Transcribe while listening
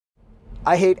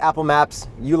I hate Apple Maps.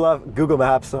 You love Google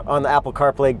Maps on the Apple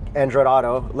CarPlay Android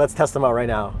Auto. Let's test them out right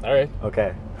now. All right.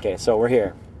 Okay. Okay, so we're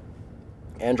here.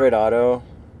 Android Auto.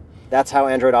 That's how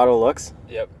Android Auto looks.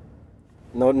 Yep.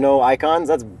 No icons.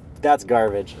 That's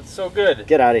garbage. It's so good.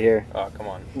 Get out of here. Oh, come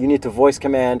on. You need to voice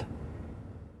command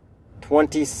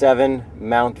 27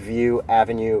 Mount View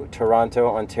Avenue, Toronto,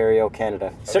 Ontario,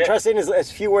 Canada. So Okay. try saying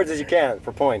as few words as you can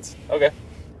for points. Okay.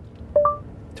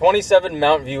 27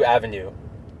 Mount View Avenue.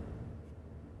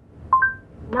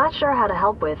 Not sure how to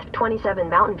help with 27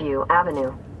 Mountain View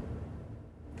Avenue.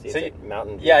 See,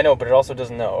 Mountain View. Yeah, I know, but it also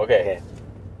doesn't know. Okay.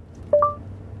 Okay.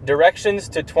 Directions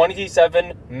to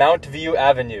 27 Mount View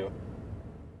Avenue.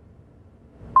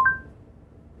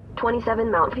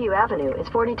 27 Mount View Avenue is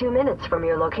 42 minutes from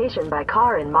your location by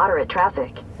car in moderate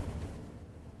traffic.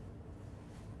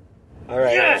 All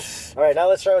right. Yes! All right, now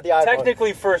let's try with the iPhone.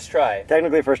 Technically first try.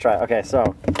 Technically first try. Okay,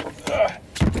 so.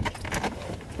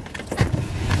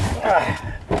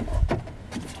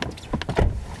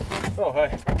 Oh, hi.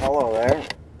 Hello there.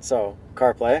 So,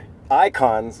 CarPlay.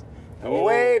 Icons. Oh.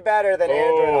 Way better than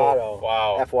Android Auto.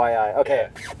 Wow. FYI. Okay.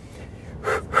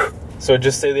 Yeah. So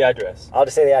just say the address. I'll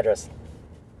just say the address.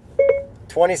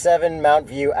 27 Mount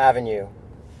View Avenue.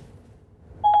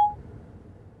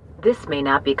 This may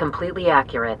not be completely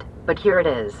accurate, but here it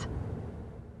is.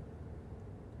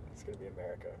 It's going to be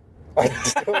America.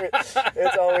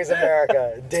 It's always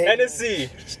America. Tennessee.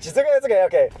 It's okay, it's okay,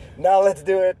 okay. Now let's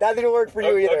do it. That didn't work for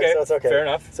you either, okay. so it's okay. Fair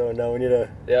enough. So now we need a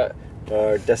Yeah.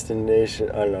 destination.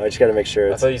 I don't know. I just got to make sure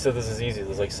I it's... thought you said this is easy.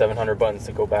 There's like 700 buttons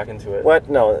to go back into it. What?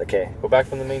 No, okay. Go back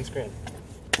from the main screen.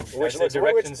 Which say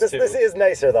directions this to- is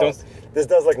nicer, though. Don't- This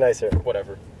does look nicer.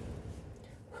 Whatever.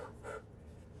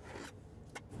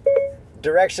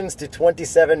 Directions to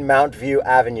 27 Mount View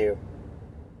Avenue.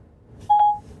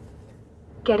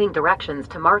 Getting directions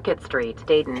to Market Street,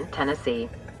 Dayton, Tennessee.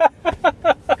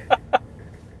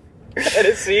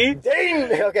 Tennessee? Dang!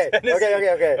 Okay, Tennessee. okay.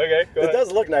 Okay, go It ahead.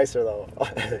 does look nicer, though.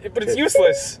 But it's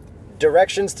useless.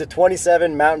 Directions to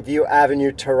 27 Mount View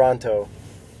Avenue, Toronto.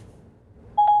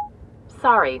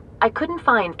 Sorry, I couldn't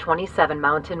find 27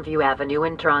 Mountain View Avenue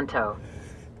in Toronto.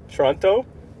 Toronto?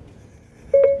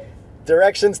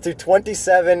 Directions to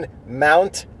 27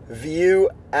 Mount View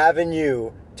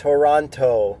Avenue,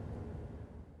 Toronto.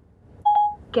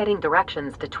 Getting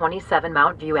directions to 27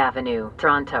 Mount View Avenue,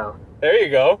 Toronto. There you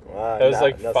go. Wow, That was nah,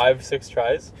 like that's- 5-6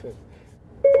 tries.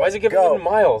 Why is it giving Go. it in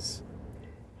miles?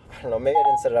 I don't know, maybe I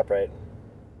didn't set it up right.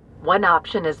 One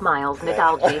option is Miles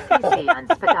Nadal JCC on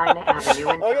Spadina Avenue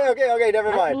in Okay, never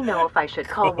Let me mind. know if I should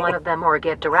call one of them or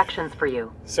get directions for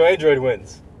you. So Android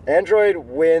wins. Android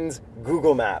wins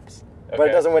Google Maps, but it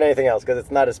Okay. doesn't win anything else because it's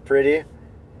not as pretty.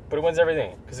 But it wins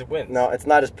everything, because it wins. No, it's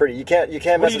not as pretty. You can't What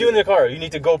do message you do in the car? You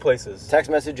need to go places. text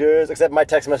messages, except my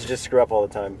text messages screw up all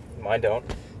the time. Mine don't.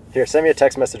 Here, send me a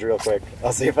text message real quick.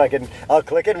 I'll see if I can. I'll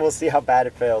click it and we'll see how bad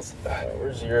it fails.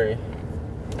 Where's Yuri?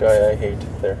 Guy I hate.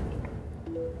 There.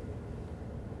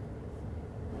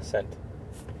 Sent.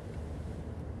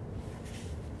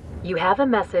 You have a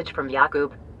message from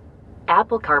Jakub.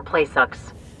 Apple CarPlay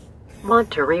sucks.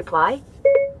 Want to reply?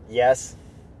 Yes.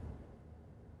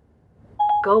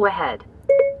 Go ahead.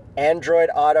 Android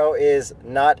Auto is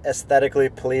not aesthetically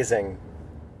pleasing.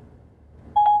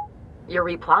 You're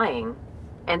replying.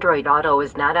 Android Auto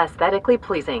is not aesthetically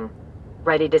pleasing.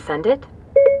 Ready to send it?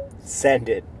 Send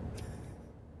it.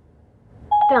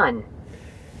 Done.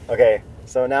 Okay,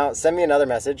 so now send me another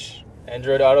message.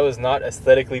 Android Auto is not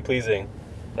aesthetically pleasing.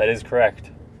 That is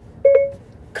correct.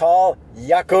 Call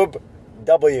Jakub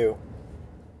W.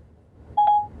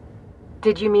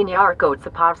 Did you mean Yarko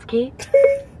Zapovsky?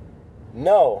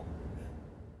 No.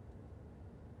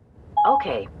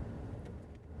 Okay.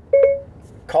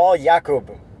 Call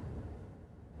Jakub.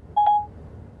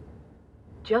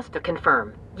 Just to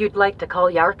confirm, you'd like to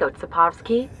call Yarko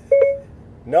Zapovsky?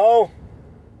 No.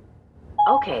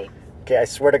 Okay. Okay, I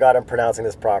swear to God I'm pronouncing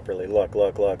this properly. Look.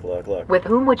 With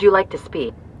whom would you like to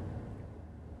speak?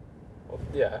 Well,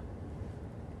 yeah,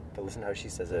 But listen how she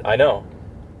says it. I know.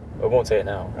 I won't say it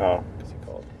now. Oh. Because you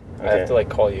called. I Okay. have to,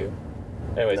 call you.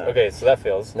 Anyways, No. okay, so that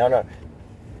fails. No.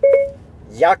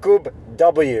 Jakub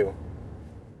W.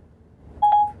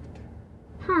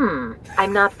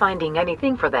 I'm not finding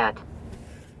anything for that.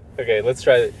 Okay, let's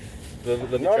try it.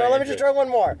 Let Let me just try one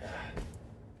more.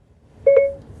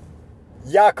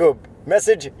 Jakub.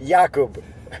 Message Jakub.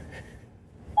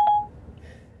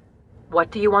 What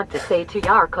do you want to say to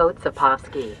Yarko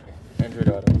Zapovsky? Android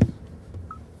Auto.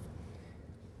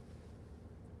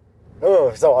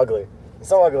 Oh, so ugly.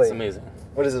 So ugly. It's amazing.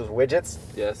 What is this, widgets?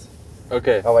 Yes.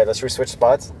 Okay. Oh, wait, let's switch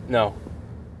spots. No.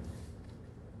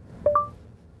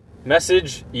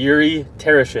 Message Yuri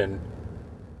Tereshin.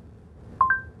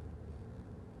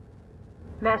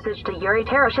 Message to Yuri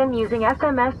Tereshin using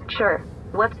SMS. Sure.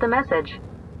 What's the message?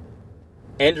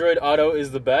 Android Auto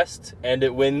is the best, and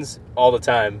it wins all the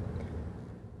time.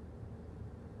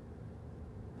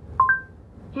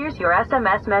 Here's your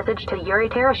SMS message to Yuri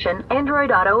Tereshin. Android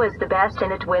Auto is the best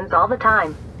and it wins all the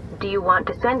time. Do you want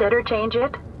to send it or change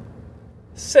it?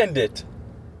 Send it.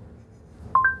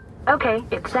 Okay,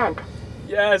 it's sent.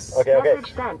 Yes. Okay, okay.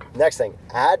 Message sent. Next thing,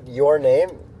 add your name,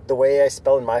 the way I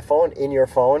spell in my phone, in your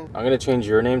phone. I'm going to change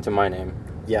your name to my name.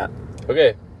 Yeah.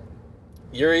 Okay.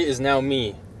 Yuri is now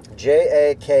me.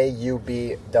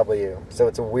 Jakubw. So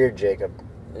it's a weird Jacob.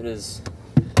 It is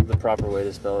the proper way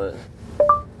to spell it.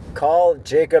 Call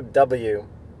Jacob W.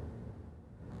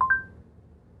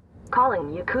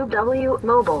 Calling Jakub W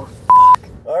Mobile.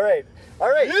 All right.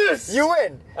 Yes! You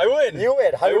win. I win. You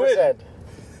win. 100%.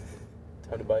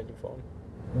 Time to buy a new phone.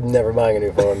 Never buying a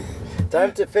new phone.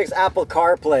 Time to fix Apple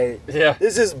CarPlay. Yeah.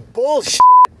 This is bullshit.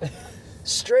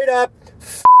 Straight up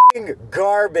fucking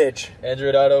garbage.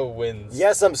 Android Auto wins.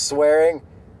 Yes, I'm swearing,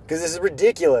 because this is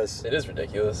ridiculous. It is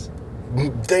ridiculous.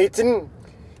 Dayton?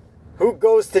 Who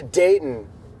goes to Dayton?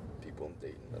 People in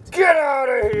Dayton. Get out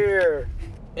of here!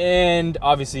 And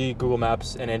obviously Google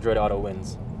Maps and Android Auto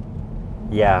wins.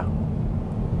 Yeah.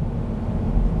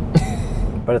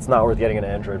 But it's not worth getting an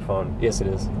Android phone. Yes, it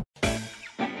is.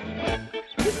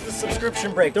 This is the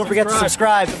subscription break. Don't forget to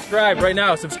subscribe. Subscribe right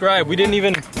now. Subscribe. We didn't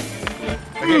even...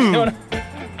 Okay, no.